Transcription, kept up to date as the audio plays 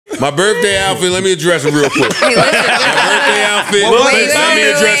My birthday outfit, let me address it real quick. Hey, listen, My birthday outfit, let me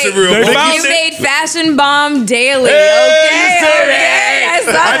address it real quick. You made Fashion Bomb daily. Okay.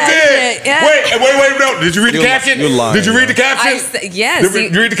 I did. Yeah. Wait, no. Did you read the caption? You're lying. Did you read the caption? Yes.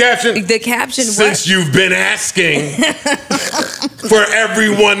 Did you read the caption? The caption was... Since you've been asking, for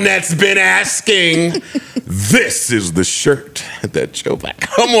everyone that's been asking, this is the shirt that Joe back.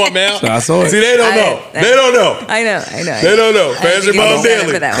 Come on, man. I saw it. See, they don't know. They don't know. I know. They don't know. Fashion Bomb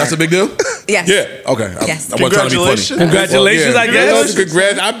Daily. That's a big deal? Yes. Yeah. Okay. Yes. I wasn't trying to be funny. Congratulations, I guess.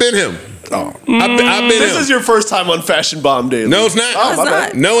 Congrats. I've been him. Oh. I've been This him. is your first time on Fashion Bomb Daily. No, it's not. No, it's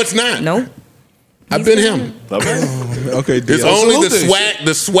not. No, it's not. No. I've been him. Okay. It's only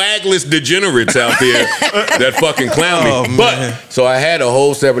the swagless degenerates out there that fucking clown me. Oh, but so I had a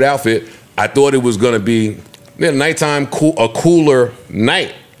whole separate outfit. I thought it was gonna be nighttime, a cooler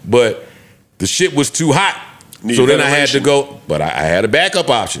night, but the shit was too hot. So then I had to go. But I had a backup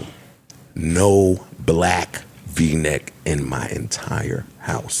option. No black V-neck in my entire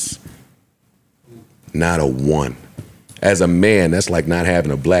house. Not a one. As a man, that's like not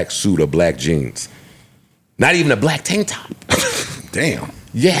having a black suit or black jeans. Not even a black tank top. Damn.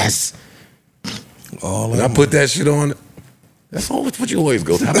 Yes. And I put that shit on. That's all what you always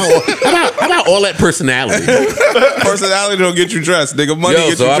go to. How about all that personality? Personality don't get you dressed, nigga. Money get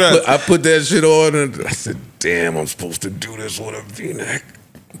you dressed. I put that shit on and I said, damn, I'm supposed to do this with a V-neck.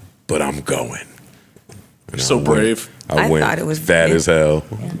 But I'm going. And so brave. I went thought it was fat as hell.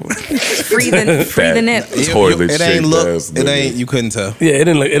 Free the nip. It ain't look. It ain't. You couldn't tell. Yeah, it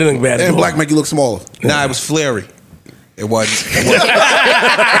didn't look bad. And black make you look smaller. Nah, it was flary. It wasn't. That's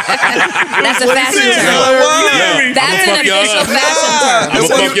a fashion term. That's an official fashion term. I'm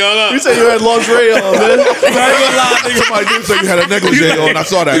gonna fuck y'all up. You said you had lingerie on, man. Somebody did say you had a negligee on. I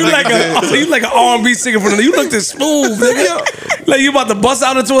saw that. You like an R&B singer from the. You looked this smooth, nigga. Like you about to bust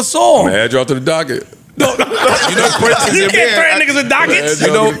out into a song. Man, I add y'all to the docket. No. You know Prince is You your can't man. threaten niggas with dockets.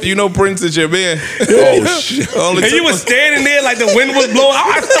 You know Prince is your man. Oh shit! And you was standing there like the wind was blowing.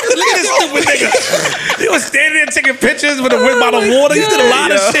 Look at this stupid nigga. You was standing there taking pictures with the wind by the water. You did a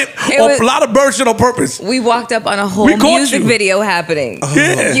lot of shit, a lot of bird shit on purpose. We walked up on a whole music video happening.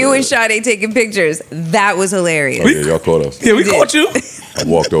 Yeah. You and Sade taking pictures. That was hilarious. Oh, yeah, y'all caught us. Yeah, we caught you. I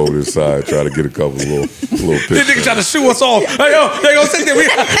walked over this side, tried to get a couple little This pictures. nigga tried to shoot us off. Hey, yo, sit there.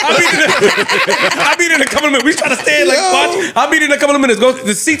 I'll be there in a couple of minutes. We try to stand like watch. I'll be there in a couple of minutes. Go.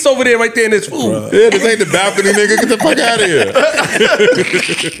 The seat's over there right there in this food. Yeah, this ain't the balcony, nigga. Get the fuck out of here.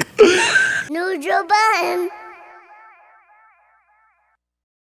 New Joe Budden.